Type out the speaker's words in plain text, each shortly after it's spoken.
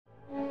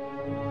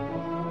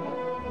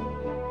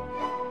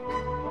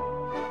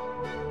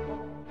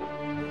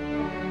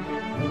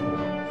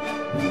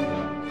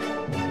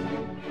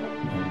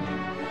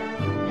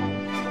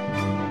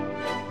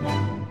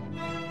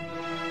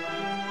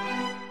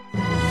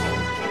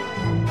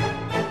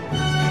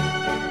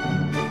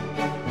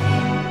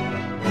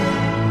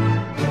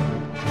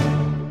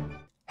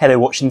Hello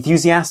watch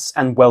enthusiasts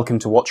and welcome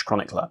to Watch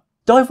Chronicler.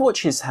 Dive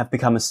watches have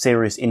become a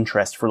serious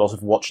interest for a lot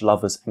of watch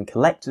lovers and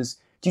collectors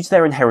due to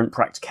their inherent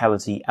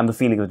practicality and the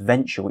feeling of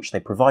adventure which they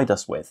provide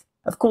us with.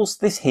 Of course,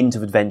 this hint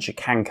of adventure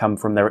can come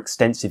from their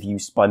extensive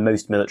use by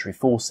most military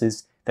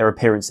forces, their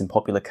appearance in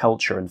popular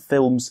culture and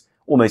films,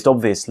 or most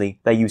obviously,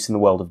 their use in the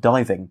world of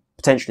diving,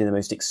 potentially the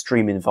most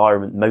extreme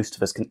environment most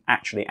of us can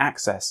actually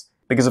access,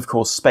 because of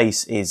course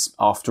space is,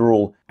 after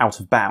all, out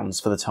of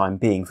bounds for the time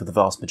being for the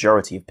vast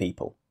majority of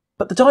people.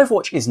 But the dive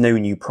watch is no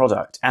new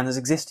product and has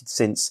existed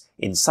since,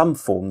 in some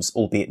forms,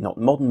 albeit not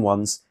modern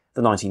ones,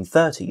 the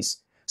 1930s.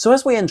 So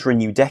as we enter a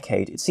new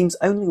decade, it seems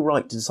only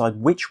right to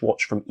decide which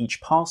watch from each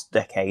past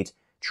decade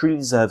truly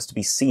deserves to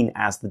be seen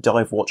as the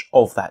dive watch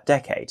of that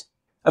decade.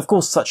 Of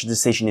course, such a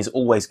decision is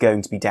always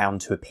going to be down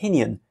to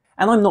opinion,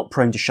 and I'm not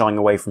prone to shying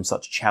away from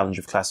such a challenge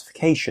of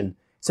classification,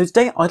 so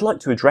today I'd like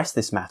to address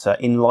this matter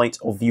in light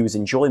of viewers'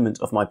 enjoyment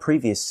of my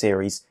previous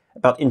series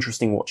about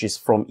interesting watches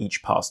from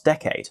each past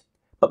decade.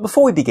 But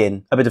before we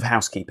begin, a bit of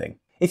housekeeping.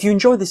 If you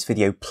enjoyed this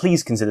video,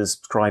 please consider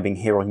subscribing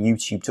here on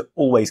YouTube to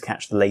always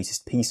catch the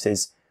latest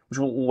pieces, which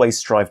will always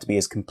strive to be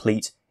as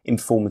complete,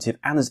 informative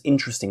and as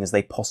interesting as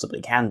they possibly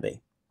can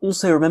be.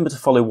 Also remember to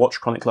follow Watch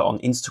Chronicler on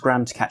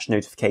Instagram to catch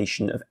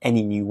notification of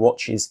any new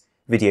watches,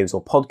 videos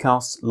or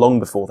podcasts long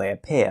before they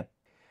appear.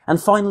 And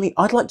finally,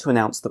 I'd like to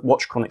announce that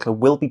Watch Chronicler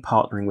will be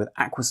partnering with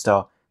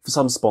Aquastar for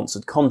some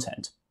sponsored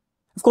content.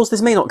 Of course,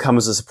 this may not come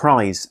as a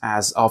surprise,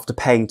 as after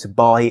paying to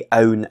buy,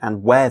 own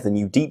and wear the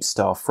new Deep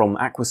Star from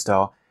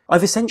Aquastar,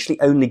 I've essentially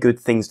only good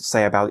things to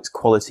say about its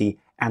quality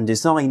and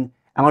design,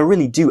 and I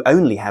really do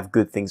only have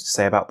good things to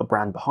say about the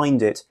brand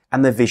behind it,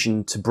 and their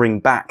vision to bring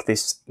back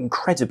this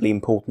incredibly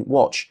important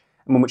watch,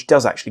 and one which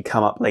does actually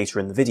come up later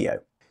in the video.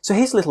 So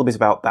here's a little bit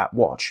about that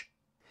watch.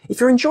 If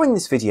you're enjoying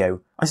this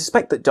video, I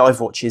suspect that dive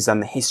watches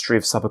and the history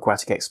of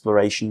subaquatic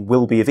exploration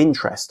will be of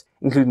interest,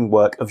 including the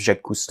work of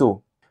Jacques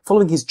Cousteau.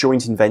 Following his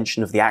joint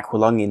invention of the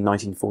aqualung in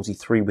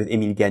 1943 with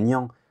Émile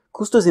Gagnan,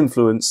 Cousteau's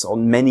influence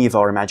on many of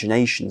our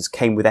imaginations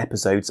came with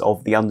episodes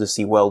of The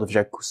Undersea World of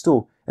Jacques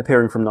Cousteau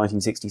appearing from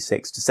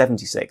 1966 to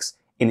 76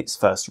 in its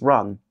first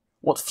run.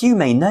 What few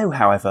may know,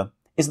 however,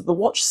 is that the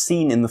watch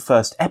seen in the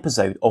first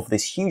episode of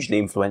this hugely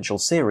influential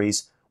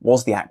series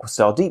was the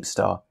Aquastar Deep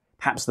Star,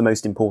 perhaps the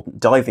most important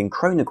diving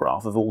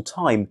chronograph of all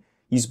time,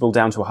 usable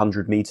down to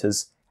 100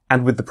 meters,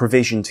 and with the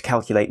provision to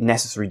calculate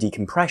necessary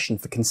decompression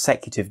for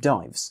consecutive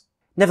dives.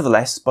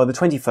 Nevertheless, by the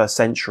 21st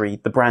century,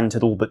 the brand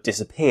had all but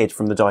disappeared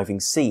from the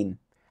diving scene.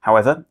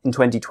 However, in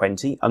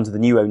 2020, under the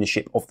new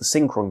ownership of the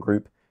Synchron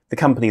Group, the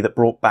company that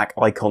brought back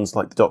icons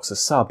like the Doxa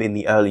Sub in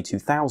the early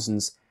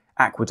 2000s,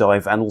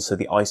 Aquadive and also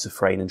the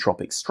Isofrane and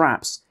Tropic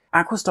straps,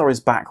 Aquastar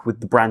is back with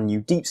the brand new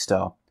Deep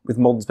Star, with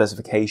modern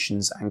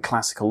specifications and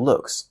classical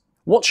looks.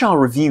 Watch our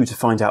review to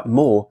find out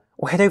more,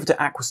 or head over to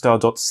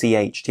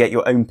aquastar.ch to get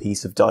your own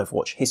piece of dive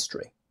watch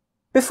history.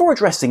 Before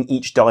addressing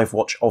each dive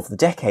watch of the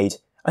decade,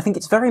 I think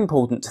it's very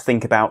important to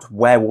think about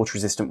where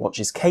water-resistant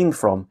watches came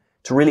from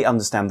to really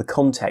understand the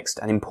context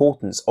and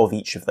importance of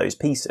each of those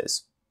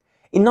pieces.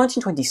 In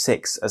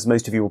 1926, as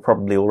most of you will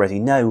probably already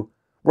know,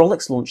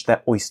 Rolex launched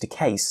their Oyster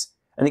case,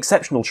 an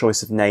exceptional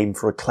choice of name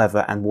for a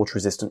clever and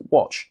water-resistant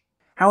watch.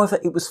 However,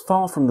 it was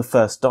far from the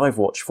first dive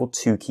watch for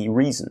two key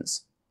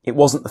reasons. It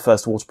wasn't the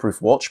first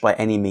waterproof watch by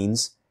any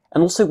means,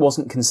 and also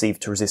wasn't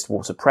conceived to resist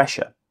water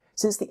pressure.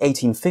 Since the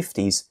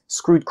 1850s,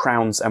 screwed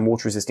crowns and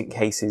water-resistant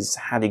cases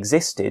had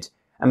existed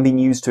and been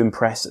used to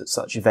impress at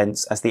such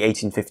events as the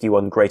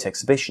 1851 Great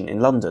Exhibition in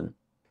London.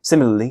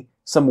 Similarly,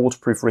 some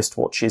waterproof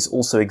wristwatches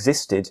also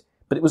existed,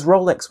 but it was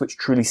Rolex which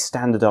truly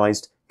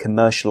standardised,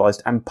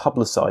 commercialised and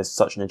publicised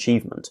such an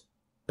achievement.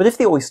 But if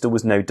the Oyster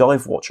was no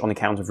dive watch on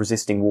account of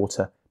resisting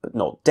water, but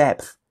not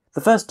depth,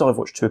 the first dive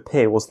watch to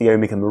appear was the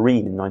Omega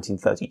Marine in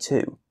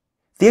 1932.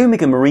 The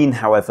Omega Marine,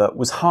 however,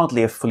 was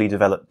hardly a fully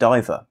developed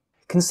diver.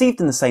 Conceived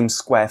in the same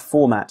square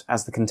format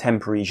as the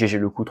contemporary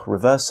Jaeger-LeCoultre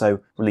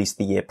Reverso, released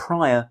the year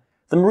prior,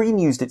 the Marine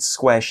used its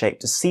square shape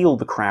to seal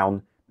the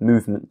crown,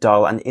 movement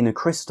dial and inner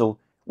crystal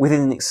within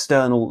an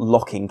external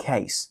locking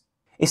case.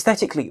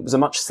 Aesthetically, it was a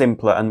much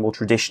simpler and more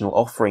traditional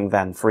offering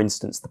than, for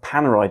instance, the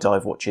Panerai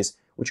dive watches,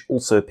 which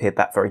also appeared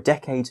that very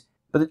decade,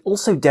 but it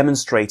also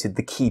demonstrated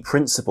the key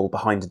principle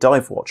behind a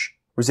dive watch,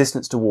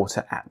 resistance to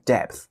water at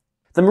depth.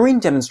 The Marine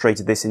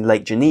demonstrated this in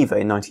Lake Geneva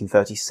in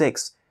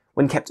 1936,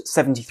 when kept at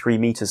 73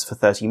 meters for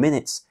 30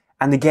 minutes,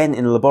 and again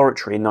in a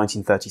laboratory in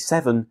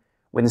 1937,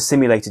 when a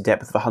simulated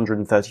depth of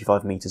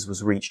 135 meters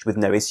was reached with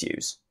no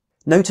issues.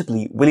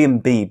 Notably, William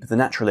Beebe, the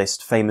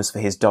naturalist famous for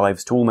his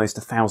dives to almost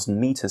 1,000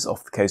 meters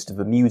off the coast of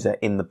Bermuda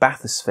in the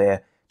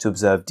bathysphere to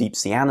observe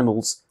deep-sea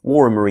animals,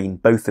 wore a Marine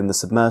both in the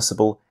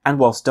submersible and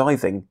whilst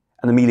diving,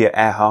 and Amelia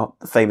Earhart,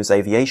 the famous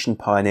aviation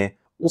pioneer,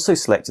 also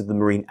selected the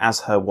Marine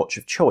as her watch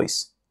of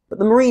choice. But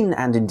the Marine,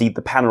 and indeed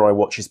the Panerai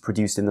watches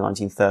produced in the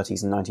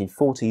 1930s and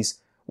 1940s,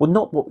 were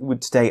not what we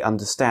would today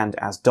understand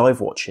as dive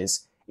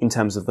watches in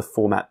terms of the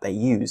format they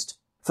used.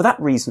 For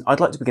that reason, I'd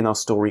like to begin our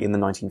story in the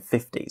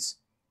 1950s.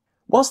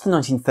 Whilst the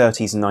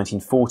 1930s and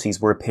 1940s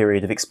were a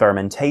period of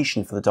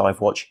experimentation for the dive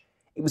watch,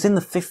 it was in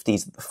the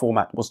 50s that the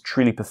format was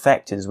truly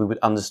perfected as we would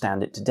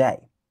understand it today.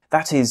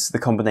 That is, the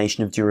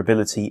combination of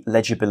durability,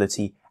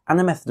 legibility, and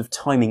a method of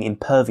timing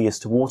impervious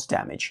to water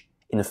damage,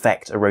 in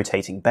effect a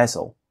rotating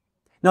bezel.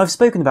 Now, I've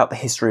spoken about the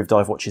history of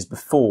dive watches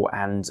before,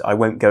 and I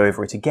won't go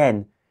over it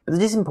again, but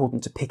it is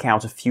important to pick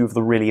out a few of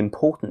the really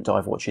important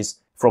dive watches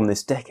from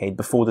this decade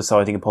before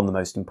deciding upon the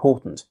most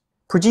important.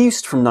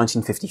 Produced from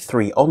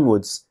 1953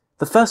 onwards,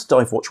 the first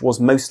dive watch was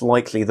most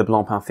likely the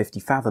Blancpain 50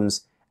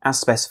 Fathoms, as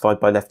specified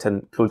by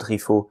Lieutenant Claude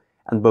Riffaut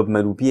and Bob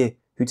Maloubier,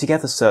 who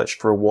together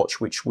searched for a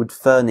watch which would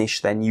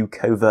furnish their new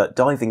covert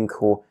diving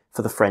corps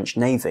for the French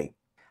Navy.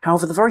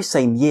 However, the very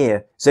same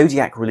year,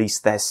 Zodiac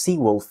released their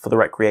Seawolf for the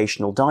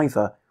recreational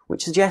diver,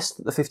 which suggests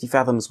that the 50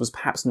 Fathoms was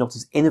perhaps not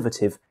as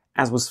innovative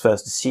as was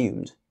first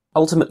assumed.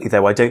 Ultimately,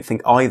 though, I don't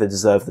think either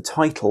deserved the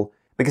title,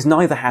 because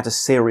neither had a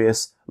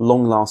serious,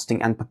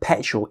 long-lasting and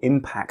perpetual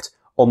impact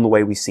on the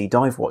way we see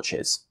dive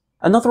watches.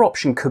 Another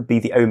option could be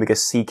the Omega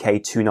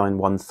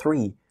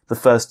CK2913, the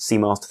first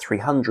Seamaster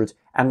 300,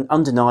 and an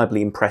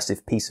undeniably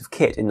impressive piece of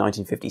kit in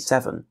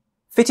 1957.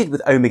 Fitted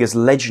with Omega's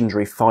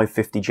legendary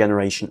 550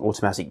 generation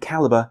automatic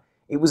caliber,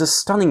 it was a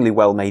stunningly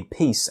well-made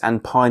piece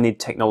and pioneered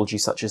technology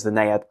such as the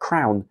Naiad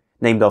crown,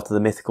 named after the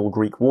mythical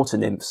Greek water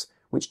nymphs,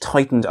 which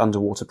tightened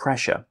underwater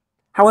pressure.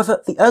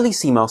 However, the early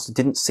Seamaster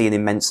didn't see an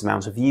immense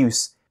amount of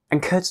use,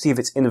 and courtesy of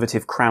its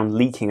innovative crown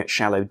leaking at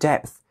shallow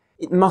depth,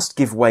 it must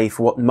give way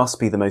for what must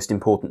be the most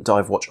important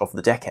dive watch of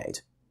the decade.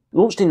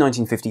 Launched in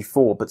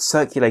 1954 but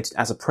circulated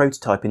as a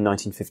prototype in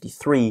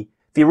 1953,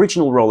 the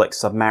original Rolex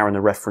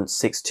Submariner reference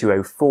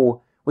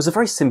 6204 was a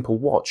very simple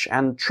watch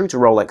and, true to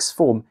Rolex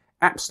form,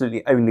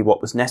 absolutely only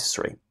what was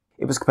necessary.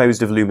 It was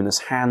composed of luminous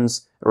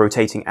hands, a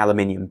rotating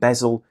aluminium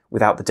bezel,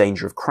 without the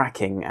danger of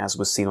cracking, as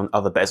was seen on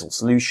other bezel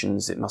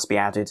solutions, it must be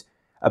added,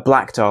 a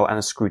black dial and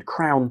a screwed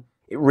crown.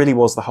 It really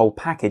was the whole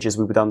package as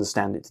we would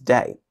understand it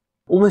today.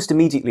 Almost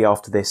immediately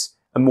after this,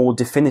 a more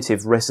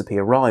definitive recipe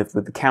arrived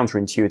with the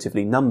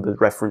counterintuitively numbered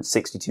reference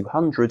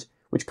 6200,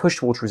 which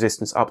pushed water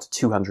resistance up to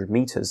 200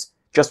 meters,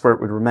 just where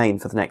it would remain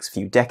for the next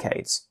few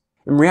decades.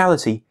 In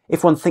reality,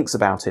 if one thinks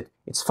about it,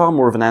 it's far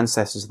more of an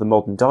ancestor to the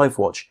modern dive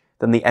watch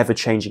than the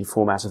ever-changing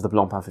format of the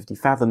Blancpain 50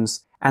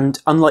 Fathoms, and,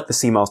 unlike the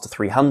Seamaster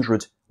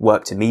 300,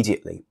 worked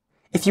immediately.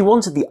 If you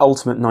wanted the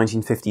ultimate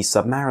 1950s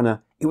Submariner,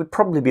 it would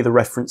probably be the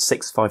reference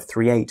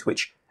 6538,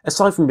 which,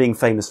 aside from being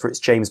famous for its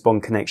James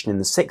Bond connection in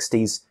the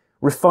 60s,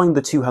 refined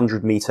the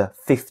 200-metre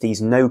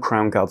 50s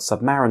no-crown guard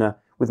Submariner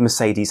with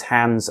Mercedes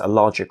hands, a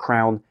larger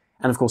crown,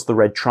 and of course the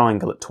red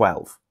triangle at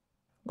 12.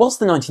 Whilst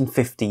the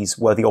 1950s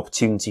were the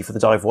opportunity for the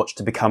dive watch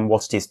to become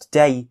what it is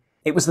today,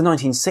 it was the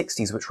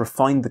 1960s which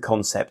refined the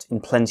concept in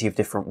plenty of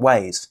different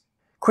ways.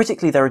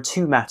 Critically, there are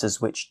two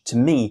matters which, to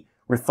me,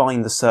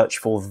 refine the search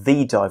for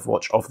the dive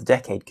watch of the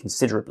decade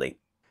considerably.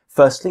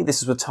 Firstly,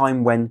 this was a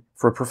time when,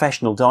 for a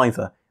professional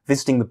diver,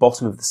 visiting the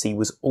bottom of the sea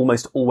was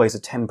almost always a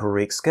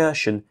temporary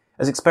excursion,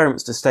 as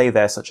experiments to stay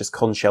there such as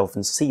Conshelf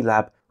and Sea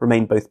Lab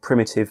remained both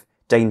primitive,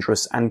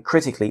 dangerous and,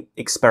 critically,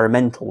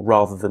 experimental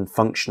rather than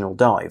functional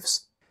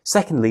dives.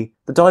 Secondly,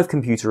 the dive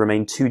computer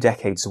remained 2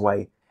 decades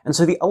away, and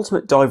so the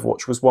ultimate dive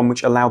watch was one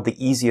which allowed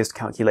the easiest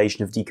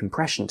calculation of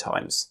decompression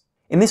times.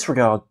 In this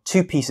regard,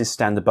 two pieces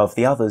stand above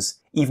the others,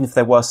 even if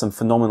there were some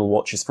phenomenal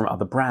watches from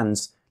other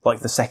brands,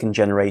 like the second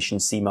generation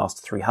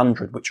Seamaster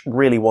 300, which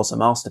really was a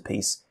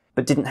masterpiece,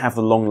 but didn't have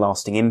the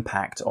long-lasting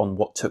impact on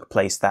what took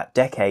place that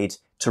decade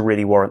to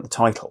really warrant the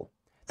title.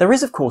 There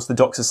is, of course, the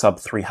Doxa Sub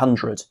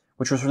 300,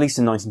 which was released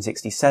in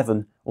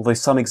 1967, although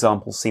some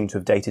examples seem to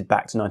have dated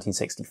back to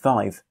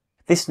 1965.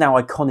 This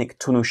now iconic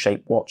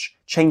tonneau-shaped watch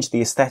changed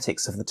the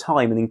aesthetics of the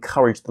time and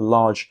encouraged the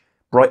large,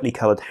 brightly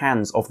coloured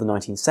hands of the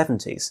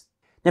 1970s.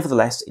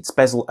 Nevertheless, its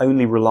bezel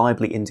only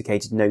reliably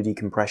indicated no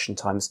decompression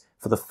times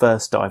for the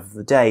first dive of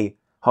the day,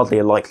 hardly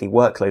a likely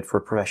workload for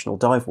a professional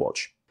dive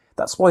watch.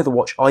 That's why the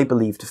watch I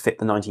believe to fit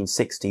the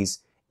 1960s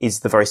is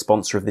the very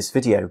sponsor of this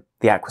video,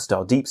 the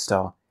Aquastar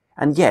Deepstar.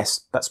 And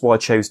yes, that's why I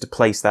chose to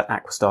place that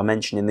Aquastar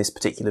mention in this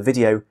particular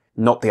video,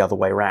 not the other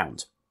way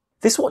around.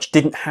 This watch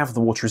didn't have the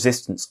water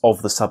resistance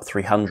of the Sub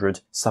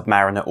 300,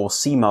 Submariner or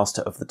Seamaster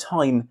of the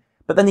time,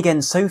 but then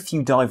again so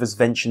few divers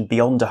ventured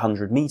beyond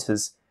 100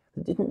 meters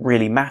that it didn't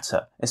really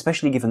matter,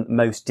 especially given that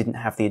most didn't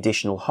have the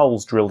additional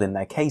holes drilled in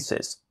their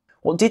cases.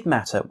 What did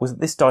matter was that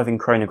this diving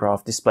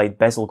chronograph displayed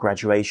bezel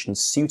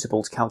graduations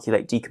suitable to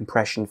calculate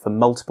decompression for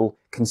multiple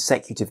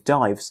consecutive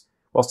dives,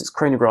 whilst its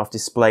chronograph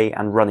display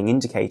and running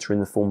indicator in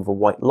the form of a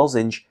white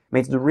lozenge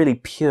made it a really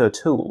pure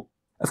tool.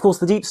 Of course,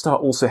 the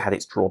Deepstar also had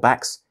its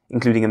drawbacks,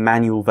 including a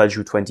manual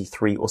Valjoux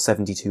 23 or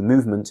 72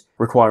 movement,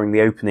 requiring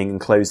the opening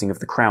and closing of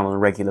the crown on a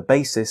regular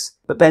basis,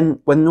 but then,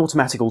 when an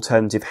automatic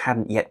alternative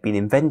hadn't yet been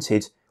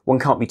invented, one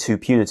can't be too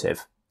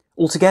punitive.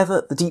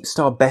 Altogether, the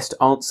Deepstar best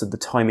answered the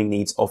timing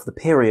needs of the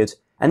period,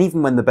 and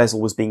even when the bezel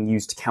was being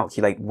used to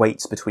calculate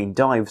weights between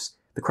dives,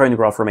 the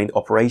chronograph remained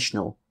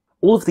operational.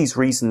 All of these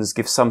reasons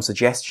give some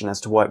suggestion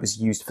as to why it was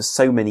used for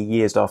so many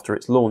years after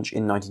its launch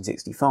in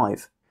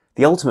 1965.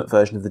 The ultimate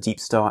version of the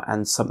Deepstar,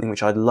 and something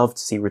which I'd love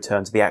to see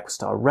return to the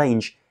Aquastar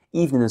range,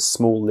 even in a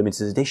small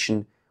limited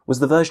edition, was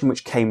the version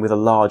which came with a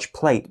large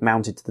plate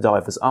mounted to the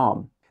diver's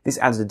arm. This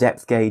added a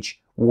depth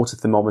gauge, water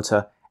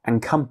thermometer,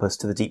 and compass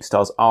to the Deep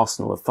Star's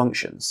arsenal of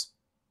functions.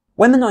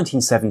 When the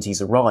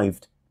 1970s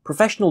arrived,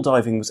 professional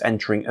diving was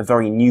entering a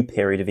very new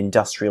period of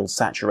industrial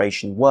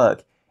saturation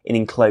work in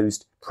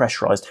enclosed,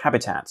 pressurized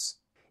habitats.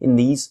 In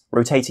these,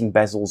 rotating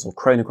bezels or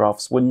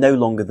chronographs were no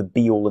longer the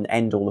be-all and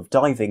end-all of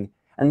diving,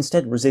 and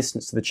instead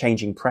resistance to the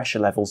changing pressure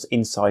levels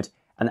inside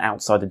and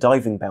outside a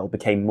diving bell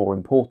became more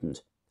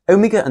important.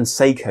 Omega and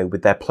Seiko,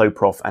 with their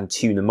Ploprof and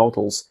Tuna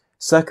models,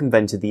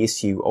 circumvented the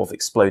issue of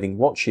exploding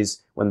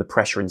watches when the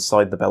pressure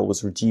inside the bell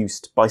was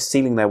reduced by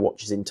sealing their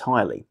watches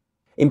entirely.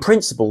 In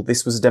principle,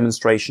 this was a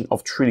demonstration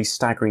of truly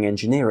staggering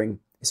engineering,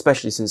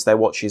 especially since their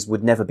watches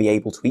would never be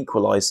able to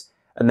equalize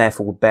and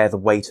therefore would bear the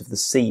weight of the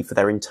sea for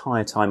their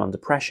entire time under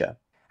pressure.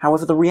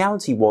 However, the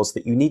reality was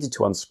that you needed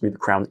to unscrew the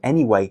crown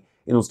anyway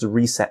in order to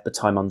reset the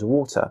time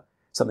underwater,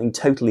 something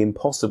totally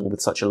impossible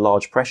with such a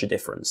large pressure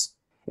difference.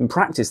 In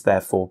practice,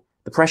 therefore,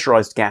 the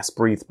pressurized gas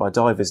breathed by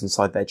divers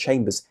inside their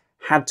chambers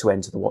had to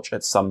enter the watch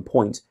at some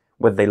point,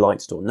 whether they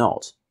liked it or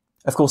not.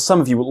 Of course, some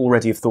of you will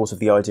already have thought of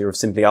the idea of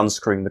simply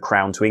unscrewing the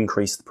crown to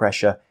increase the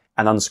pressure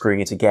and unscrewing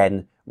it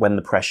again when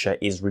the pressure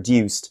is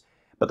reduced,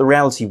 but the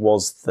reality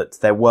was that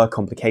there were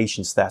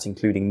complications to that,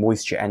 including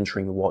moisture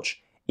entering the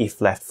watch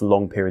if left for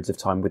long periods of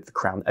time with the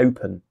crown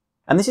open.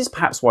 And this is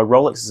perhaps why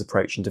Rolex's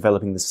approach in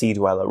developing the Sea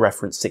Dweller,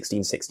 referenced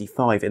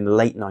 1665 in the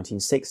late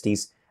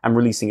 1960s and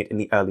releasing it in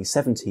the early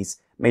 70s,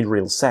 made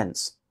real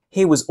sense.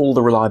 Here was all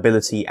the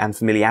reliability and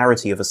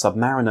familiarity of a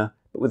Submariner,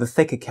 but with a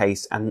thicker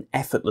case and an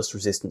effortless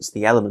resistance to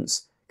the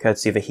elements,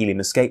 courtesy of a helium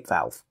escape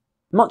valve.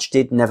 Much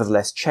did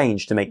nevertheless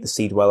change to make the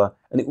Sea Dweller,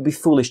 and it would be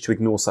foolish to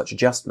ignore such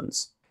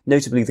adjustments.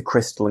 Notably, the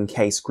crystal and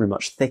case grew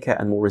much thicker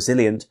and more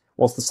resilient,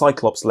 whilst the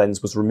Cyclops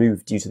lens was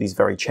removed due to these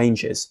very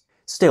changes.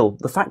 Still,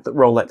 the fact that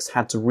Rolex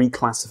had to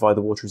reclassify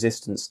the water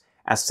resistance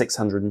as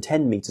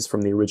 610 meters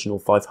from the original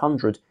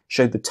 500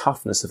 showed the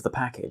toughness of the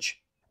package.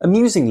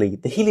 Amusingly,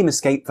 the helium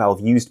escape valve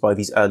used by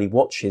these early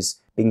watches,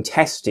 being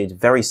tested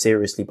very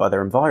seriously by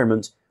their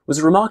environment, was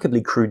a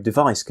remarkably crude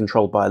device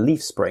controlled by a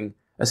leaf spring,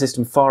 a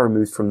system far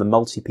removed from the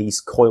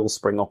multi-piece coil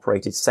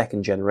spring-operated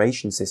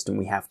second-generation system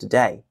we have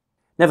today.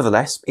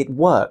 Nevertheless, it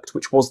worked,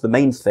 which was the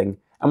main thing,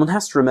 and one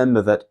has to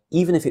remember that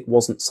even if it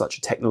wasn't such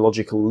a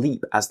technological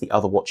leap as the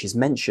other watches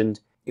mentioned,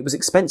 it was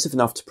expensive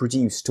enough to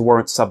produce to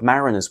warrant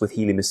Submariners with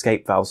helium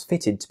escape valves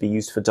fitted to be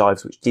used for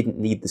dives which didn't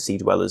need the Sea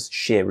Dweller's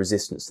sheer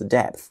resistance to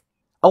depth.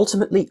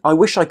 Ultimately, I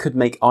wish I could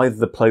make either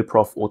the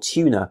Ploprof or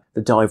Tuna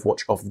the dive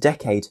watch of the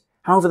decade.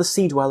 However, the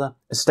Sea Dweller,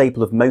 a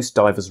staple of most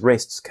divers'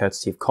 wrists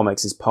courtesy of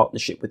Comex's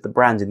partnership with the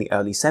brand in the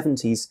early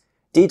 70s,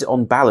 did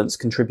on balance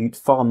contribute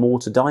far more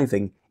to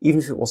diving, even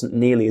if it wasn't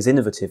nearly as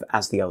innovative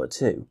as the other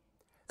two.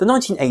 The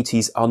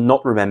 1980s are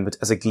not remembered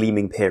as a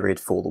gleaming period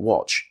for the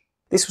watch.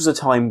 This was a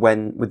time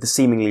when, with the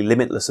seemingly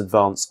limitless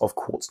advance of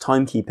quartz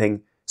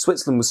timekeeping,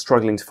 Switzerland was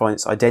struggling to find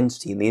its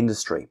identity in the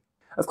industry.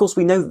 Of course,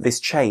 we know that this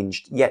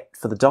changed, yet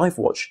for the dive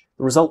watch,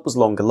 the result was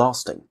longer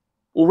lasting.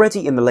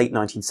 Already in the late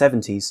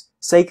 1970s,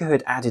 Seiko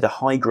had added a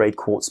high-grade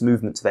quartz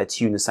movement to their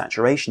Tuna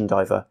saturation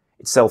diver,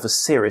 itself a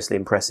seriously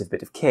impressive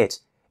bit of kit,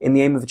 in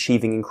the aim of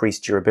achieving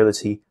increased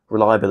durability,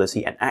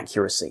 reliability, and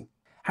accuracy.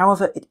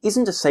 However, it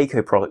isn't a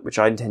Seiko product which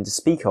I intend to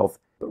speak of,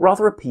 but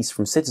rather a piece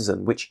from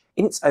Citizen, which,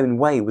 in its own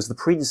way, was the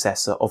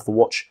predecessor of the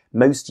watch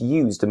most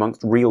used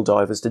amongst real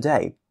divers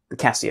today, the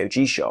Casio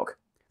G-Shock.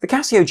 The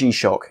Casio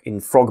G-Shock, in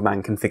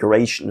Frogman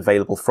configuration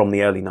available from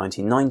the early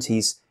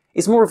 1990s,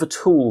 is more of a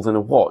tool than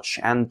a watch,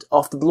 and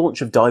after the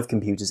launch of dive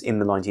computers in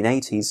the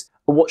 1980s,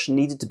 a watch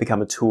needed to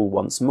become a tool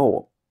once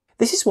more.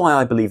 This is why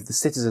I believe the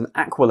Citizen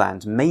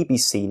Aqualand may be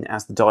seen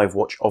as the dive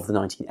watch of the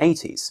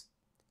 1980s.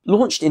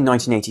 Launched in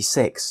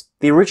 1986,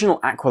 the original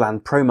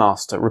Aqualand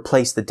ProMaster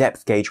replaced the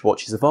depth gauge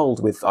watches of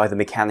old with either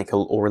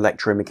mechanical or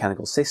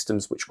electromechanical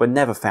systems which were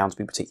never found to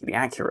be particularly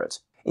accurate.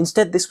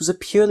 Instead, this was a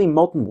purely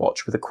modern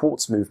watch with a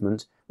quartz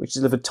movement which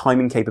delivered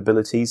timing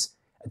capabilities,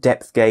 a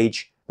depth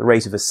gauge, the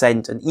rate of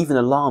ascent, and even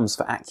alarms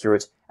for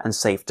accurate and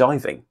safe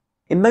diving.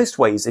 In most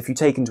ways, if you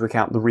take into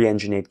account the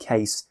re-engineered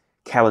case,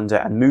 calendar,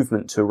 and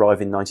movement to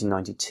arrive in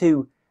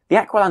 1992, the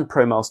Aqualand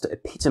ProMaster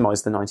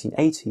epitomised the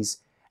 1980s,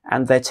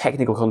 and their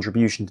technical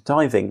contribution to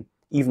diving,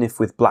 even if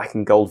with black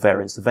and gold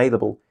variants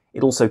available,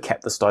 it also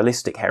kept the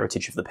stylistic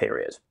heritage of the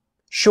period.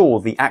 Sure,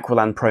 the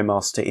Aqualand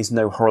ProMaster is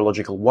no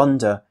horological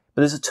wonder,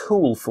 but as a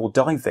tool for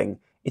diving,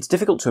 it's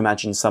difficult to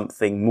imagine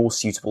something more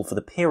suitable for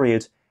the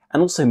period,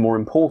 and also more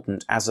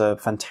important as a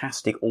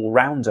fantastic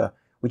all-rounder,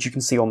 which you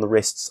can see on the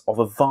wrists of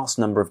a vast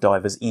number of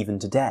divers even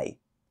today.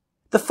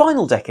 The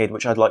final decade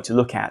which I'd like to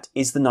look at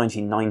is the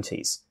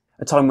 1990s,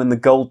 a time when the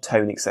gold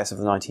tone excess of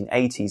the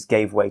 1980s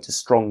gave way to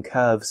strong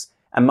curves,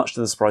 and much to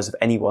the surprise of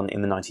anyone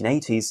in the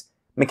 1980s,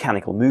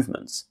 mechanical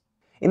movements.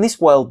 In this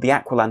world, the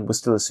Aqualand was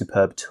still a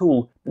superb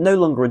tool, but no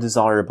longer a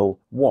desirable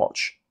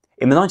watch.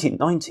 In the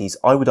 1990s,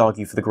 I would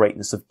argue for the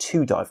greatness of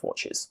two dive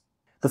watches.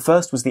 The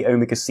first was the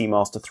Omega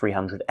Seamaster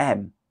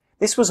 300M.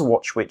 This was a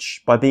watch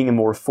which, by being a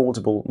more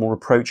affordable, more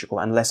approachable,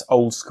 and less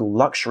old-school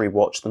luxury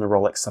watch than a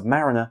Rolex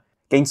Submariner,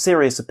 gained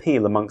serious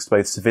appeal amongst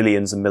both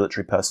civilians and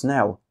military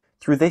personnel.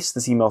 Through this,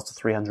 the Seamaster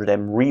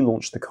 300M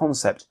relaunched the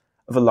concept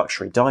of a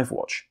luxury dive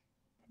watch.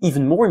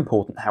 Even more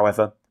important,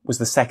 however, was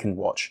the second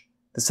watch,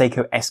 the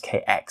Seiko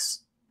SKX.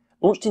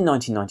 Launched in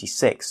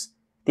 1996,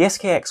 the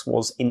SKX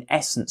was in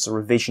essence a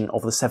revision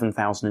of the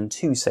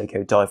 7002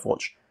 Seiko dive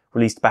watch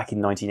released back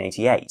in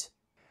 1988.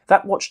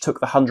 That watch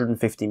took the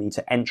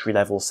 150-meter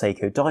entry-level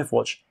Seiko dive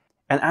watch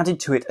and added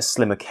to it a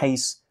slimmer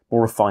case,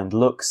 more refined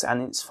looks,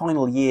 and in its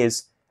final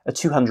years, a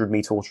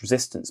 200-meter water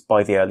resistance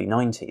by the early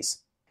 90s.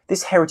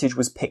 This heritage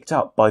was picked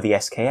up by the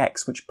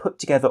SKX, which put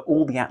together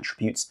all the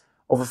attributes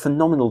of a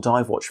phenomenal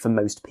dive watch for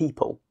most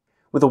people,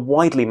 with a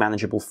widely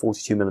manageable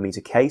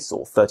 42mm case,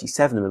 or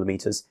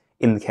 37mm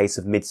in the case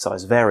of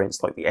mid-size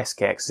variants like the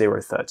SKX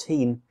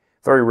 013,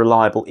 very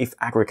reliable if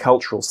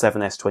agricultural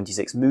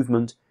 7S26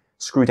 movement,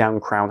 screw-down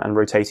crown and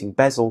rotating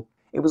bezel.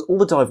 It was all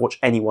the dive watch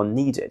anyone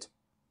needed.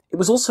 It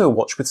was also a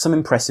watch with some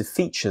impressive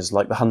features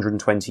like the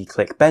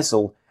 120-click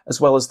bezel, as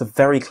well as the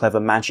very clever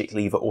magic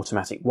lever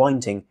automatic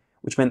winding,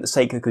 which meant that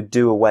Seiko could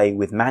do away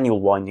with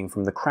manual winding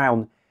from the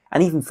crown,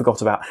 and even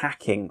forgot about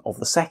hacking of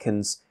the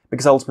seconds,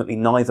 because ultimately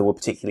neither were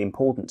particularly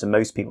important to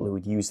most people who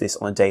would use this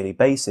on a daily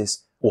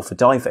basis, or for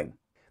diving.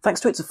 Thanks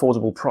to its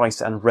affordable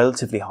price and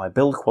relatively high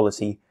build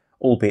quality,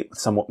 albeit with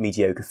somewhat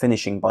mediocre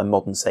finishing by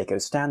modern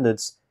Seiko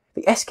standards,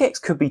 the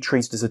SKX could be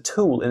treated as a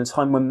tool in a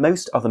time when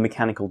most other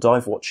mechanical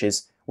dive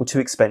watches were too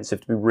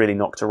expensive to be really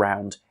knocked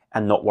around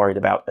and not worried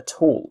about at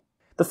all.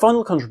 The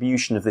final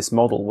contribution of this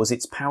model was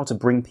its power to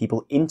bring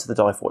people into the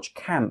dive watch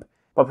camp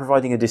by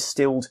providing a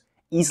distilled,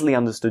 easily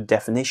understood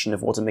definition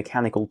of what a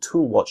mechanical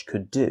tool watch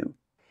could do.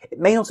 It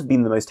may not have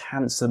been the most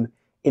handsome,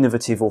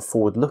 innovative or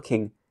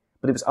forward-looking,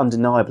 but it was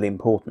undeniably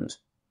important.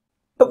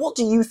 But what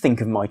do you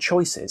think of my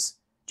choices?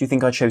 Do you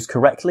think I chose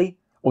correctly,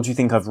 or do you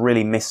think I've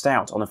really missed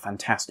out on a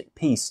fantastic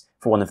piece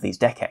for one of these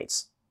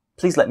decades?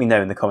 Please let me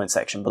know in the comment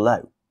section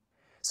below.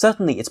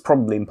 Certainly it's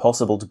probably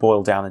impossible to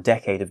boil down a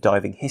decade of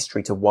diving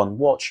history to one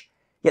watch,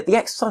 yet the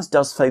exercise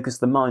does focus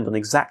the mind on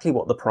exactly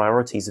what the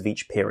priorities of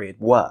each period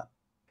were.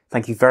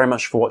 Thank you very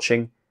much for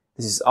watching.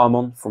 This is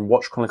Armon from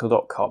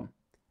WatchChronicle.com.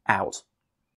 Out.